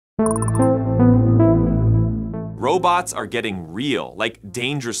Robots are getting real, like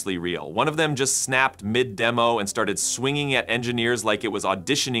dangerously real. One of them just snapped mid-demo and started swinging at engineers like it was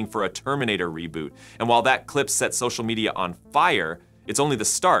auditioning for a Terminator reboot. And while that clip set social media on fire, it's only the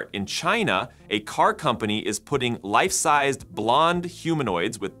start. In China, a car company is putting life-sized blonde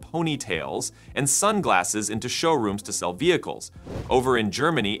humanoids with ponytails and sunglasses into showrooms to sell vehicles. Over in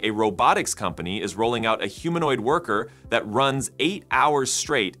Germany, a robotics company is rolling out a humanoid worker that runs 8 hours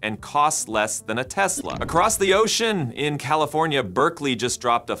straight and costs less than a Tesla. Across the ocean, in California, Berkeley just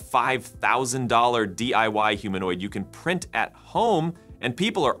dropped a $5,000 DIY humanoid you can print at home, and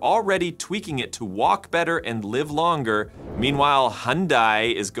people are already tweaking it to walk better and live longer. Meanwhile,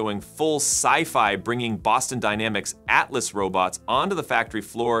 Hyundai is going full sci-fi, bringing Boston Dynamics Atlas robots onto the factory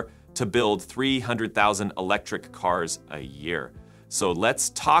floor to build 300,000 electric cars a year. So let's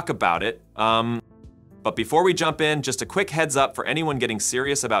talk about it. But before we jump in, just a quick heads up for anyone getting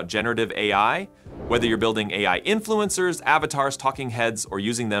serious about generative AI. Whether you're building AI influencers, avatars, talking heads, or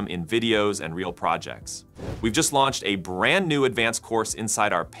using them in videos and real projects. We've just launched a brand new advanced course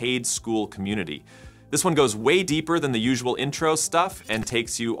inside our paid school community. This one goes way deeper than the usual intro stuff and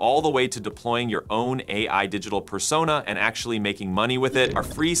takes you all the way to deploying your own AI digital persona and actually making money with it. Our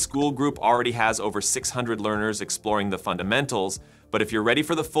free school group already has over 600 learners exploring the fundamentals, but if you're ready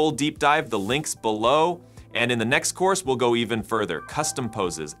for the full deep dive, the link's below. And in the next course, we'll go even further. Custom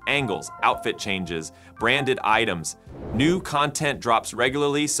poses, angles, outfit changes, branded items. New content drops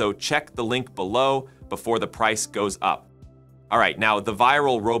regularly, so check the link below before the price goes up. All right, now the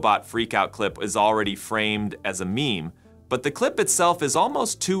viral robot freakout clip is already framed as a meme, but the clip itself is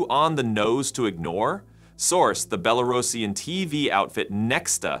almost too on the nose to ignore. Source, the Belarusian TV outfit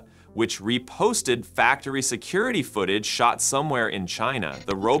Nexta, which reposted factory security footage shot somewhere in China.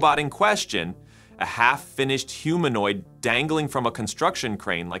 The robot in question, a half-finished humanoid dangling from a construction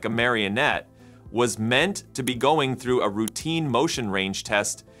crane like a marionette, was meant to be going through a routine motion range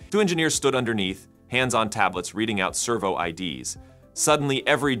test. 2 engineers stood underneath, hands on tablets reading out servo IDs. Suddenly,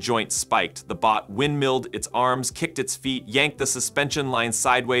 every joint spiked. The bot windmilled its arms, kicked its feet, yanked the suspension line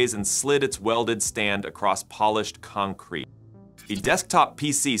sideways, and slid its welded stand across polished concrete. A desktop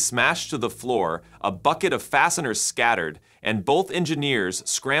PC smashed to the floor, a bucket of fasteners scattered, and both engineers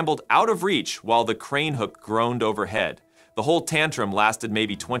scrambled out of reach while the crane hook groaned overhead. The whole tantrum lasted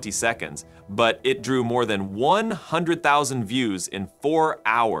maybe 20 seconds, but it drew more than 100,000 views in 4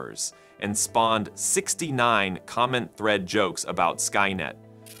 hours and spawned 69 comment thread jokes about Skynet.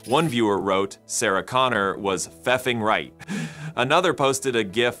 One viewer wrote, "Sarah Connor was feffing right." Another posted a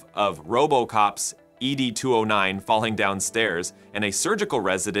gif of RoboCop's ED-209 falling downstairs, and a surgical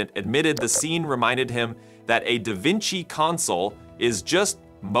resident admitted the scene reminded him that a Da Vinci console is just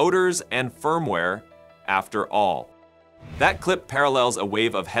motors and firmware after all. That clip parallels a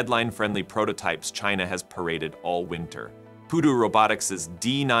wave of headline-friendly prototypes China has paraded all winter. Pudu Robotics'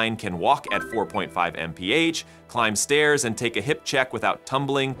 D9 can walk at 4.5 mph, climb stairs, and take a hip check without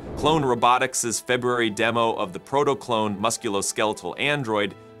tumbling. Clone Robotics' February demo of the Protoclone musculoskeletal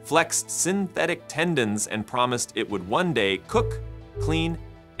android flexed synthetic tendons and promised it would one day cook, clean,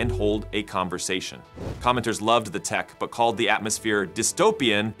 and hold a conversation. Commenters loved the tech, but called the atmosphere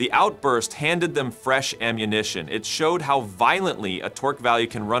dystopian. The outburst handed them fresh ammunition. It showed how violently a torque value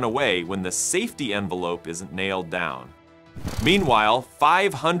can run away when the safety envelope isn't nailed down. Meanwhile,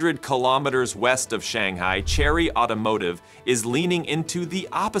 500 kilometers west of Shanghai, Chery Automotive is leaning into the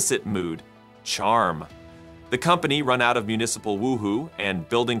opposite mood, charm. The company, run out of municipal woohoo and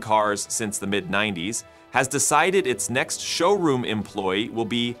building cars since the mid-90s, has decided its next showroom employee will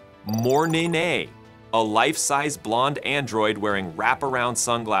be Mornine, a life-size blonde android wearing wraparound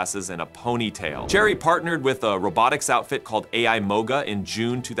sunglasses and a ponytail. Chery partnered with a robotics outfit called AI Moga in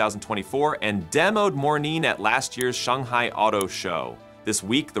June 2024 and demoed Mornine at last year's Shanghai Auto Show. This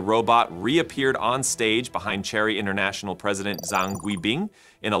week, the robot reappeared on stage behind Chery International President Zhang Guibing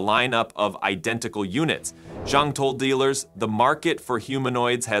in a lineup of identical units. Zhang told dealers the market for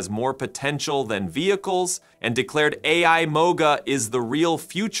humanoids has more potential than vehicles and declared AI Moga is the real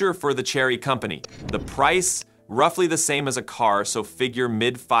future for the Chery company. The price, roughly the same as a car, so figure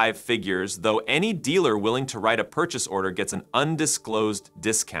mid-5 figures, though any dealer willing to write a purchase order gets an undisclosed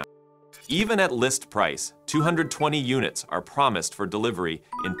discount. Even at list price, 220 units are promised for delivery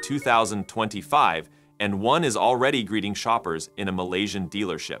in 2025, and one is already greeting shoppers in a Malaysian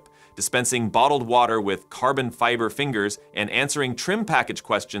dealership, dispensing bottled water with carbon fiber fingers and answering trim package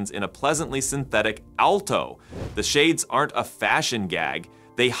questions in a pleasantly synthetic alto. The shades aren't a fashion gag.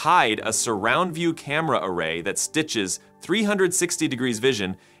 They hide a surround view camera array that stitches 360 degrees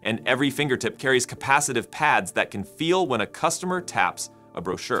vision, and every fingertip carries capacitive pads that can feel when a customer taps a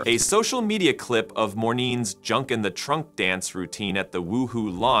brochure. A social media clip of Mornine's junk in the trunk dance routine at the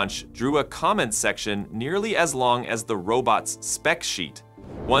Woohoo launch drew a comment section nearly as long as the robot's spec sheet.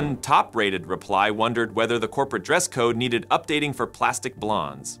 One top-rated reply wondered whether the corporate dress code needed updating for plastic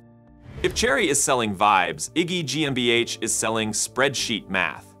blondes. If Chery is selling vibes, Iggy GmbH is selling spreadsheet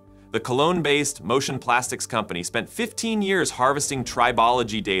math. The Cologne-based motion plastics company spent 15 years harvesting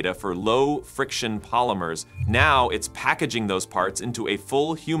tribology data for low-friction polymers. Now it's packaging those parts into a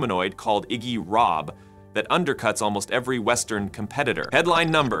full humanoid called Iggy Rob that undercuts almost every Western competitor.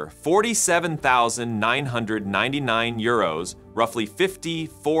 Headline number, 47,999 euros, roughly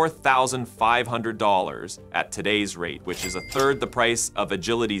 $54,500 at today's rate, which is a third the price of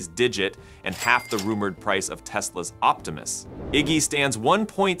Agility's Digit and half the rumored price of Tesla's Optimus. Iggy stands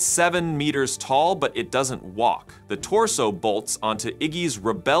 1.7 meters tall, but it doesn't walk. The torso bolts onto Iggy's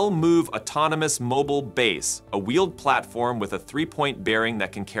Rebel Move autonomous mobile base, a wheeled platform with a 3-point bearing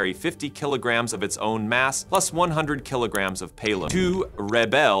that can carry 50 kilograms of its own mass, plus 100 kilograms of payload. Two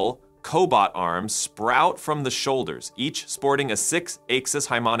Rebel cobot arms sprout from the shoulders, each sporting a 6-axis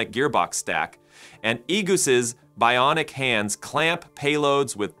harmonic gearbox stack, and Igus's bionic hands clamp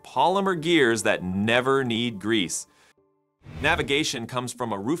payloads with polymer gears that never need grease. Navigation comes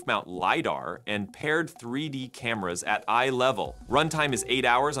from a roof-mount LiDAR and paired 3D cameras at eye level. Runtime is 8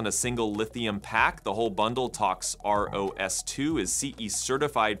 hours on a single lithium pack. The whole bundle talks ROS2, is CE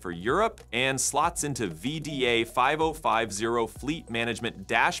certified for Europe, and slots into VDA 5050 fleet management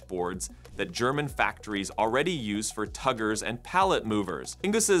dashboards that German factories already use for tuggers and pallet movers.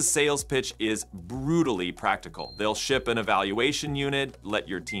 Ingus's sales pitch is brutally practical. They'll ship an evaluation unit, let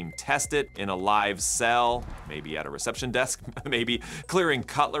your team test it in a live cell, maybe at a reception desk, maybe clearing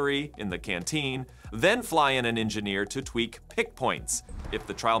cutlery in the canteen, then fly in an engineer to tweak pick points. If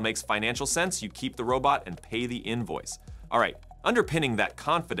the trial makes financial sense, you keep the robot and pay the invoice. All right, underpinning that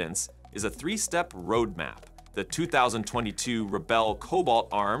confidence is a 3-step roadmap. The 2022 Rebel Cobalt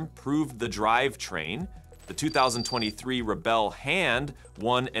arm proved the drivetrain. The 2023 Rebel hand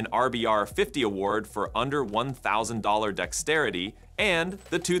won an RBR 50 award for under $1,000 dexterity, and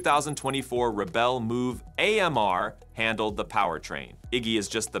the 2024 Rebel Move AMR handled the powertrain. Iggy is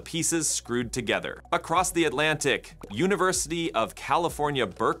just the pieces screwed together. Across the Atlantic, University of California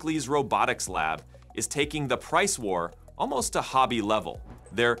Berkeley's robotics lab is taking the price war almost to hobby level.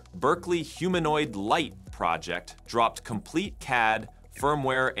 Their Berkeley Humanoid Light project dropped complete CAD,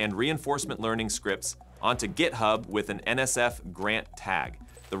 firmware, and reinforcement learning scripts onto GitHub with an NSF grant tag.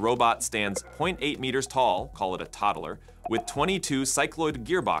 The robot stands 0.8 meters tall, call it a toddler, with 22 cycloid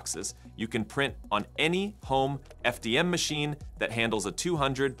gearboxes. You can print on any home FDM machine that handles a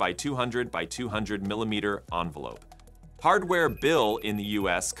 200 by 200 by 200 millimeter envelope. Hardware bill in the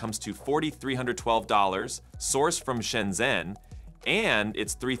US comes to $4,312, sourced from Shenzhen, and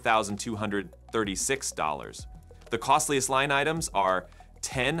it's $3,236. The costliest line items are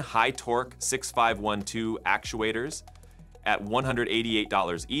 10 high-torque 6512 actuators at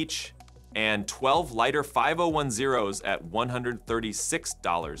 $188 each, and 12 lighter 5010s at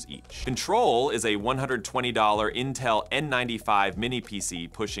 $136 each. Control is a $120 Intel N95 mini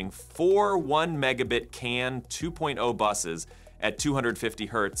PC pushing 4 1 megabit CAN 2.0 buses at 250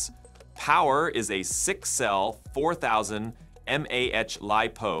 Hz. Power is a 6-cell 4000 mAh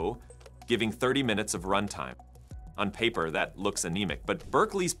LiPo, giving 30 minutes of runtime. On paper, that looks anemic, but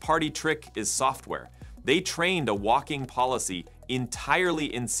Berkeley's party trick is software. They trained a walking policy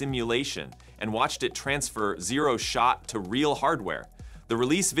entirely in simulation and watched it transfer zero shot to real hardware. The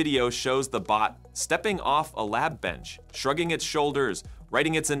release video shows the bot stepping off a lab bench, shrugging its shoulders,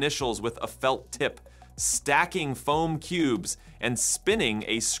 writing its initials with a felt tip, stacking foam cubes, and spinning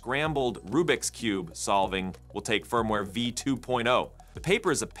a scrambled Rubik's Cube, solving will take firmware v2.0. The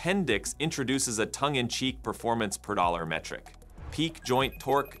paper's appendix introduces a tongue-in-cheek performance per dollar metric. Peak joint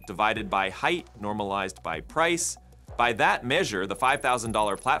torque divided by height, normalized by price. By that measure, the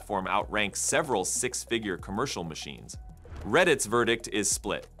 $5,000 platform outranks several 6-figure commercial machines. Reddit's verdict is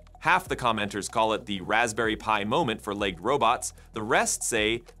split. Half the commenters call it the Raspberry Pi moment for legged robots. The rest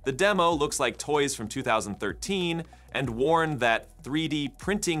say the demo looks like toys from 2013 and warn that 3D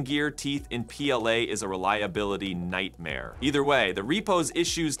printing gear teeth in PLA is a reliability nightmare. Either way, the repo's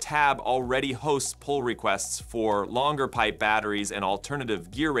issues tab already hosts pull requests for longer pipe batteries and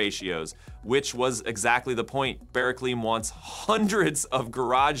alternative gear ratios, which was exactly the point. Berkeley wants hundreds of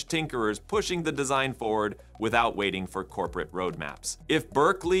garage tinkerers pushing the design forward without waiting for corporate roadmaps. If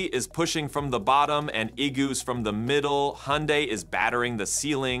Berkeley is pushing from the bottom and igus from the middle, Hyundai is battering the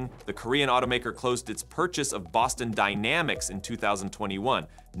ceiling. The Korean automaker closed its purchase of Boston Dynamics in 2021.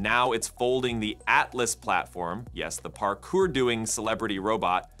 Now it's folding the Atlas platform, yes, the parkour-doing celebrity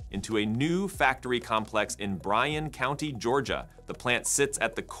robot, into a new factory complex in Bryan County, Georgia. The plant sits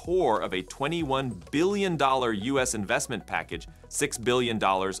at the core of a $21 billion US investment package, $6 billion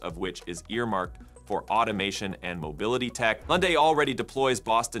of which is earmarked for automation and mobility tech. Hyundai already deploys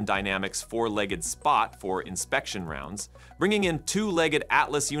Boston Dynamics' four-legged Spot for inspection rounds. Bringing in two-legged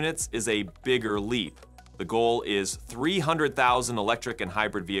Atlas units is a bigger leap. The goal is 300,000 electric and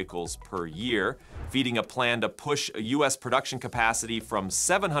hybrid vehicles per year, feeding a plan to push a US production capacity from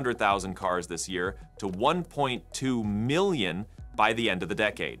 700,000 cars this year to 1.2 million by the end of the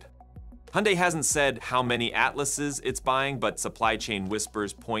decade. Hyundai hasn't said how many Atlases it's buying, but supply chain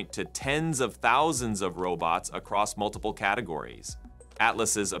whispers point to tens of thousands of robots across multiple categories.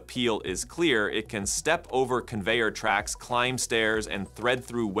 Atlas's appeal is clear. It can step over conveyor tracks, climb stairs, and thread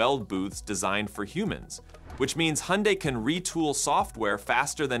through weld booths designed for humans, which means Hyundai can retool software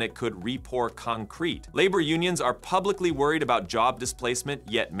faster than it could repour concrete. Labor unions are publicly worried about job displacement,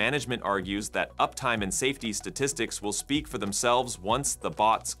 yet management argues that uptime and safety statistics will speak for themselves once the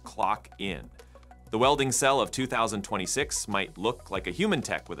bots clock in. The welding cell of 2026 might look like a human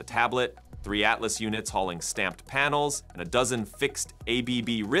tech with a tablet, 3 Atlas units hauling stamped panels, and a dozen fixed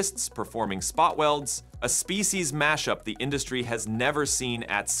ABB wrists performing spot welds, a species mashup the industry has never seen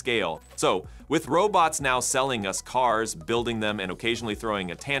at scale. So, with robots now selling us cars, building them, and occasionally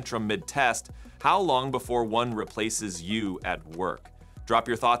throwing a tantrum mid-test, how long before one replaces you at work? Drop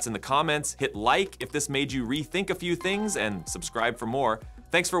your thoughts in the comments, hit like if this made you rethink a few things, and subscribe for more.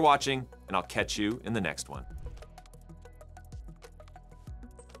 Thanks for watching, and I'll catch you in the next one.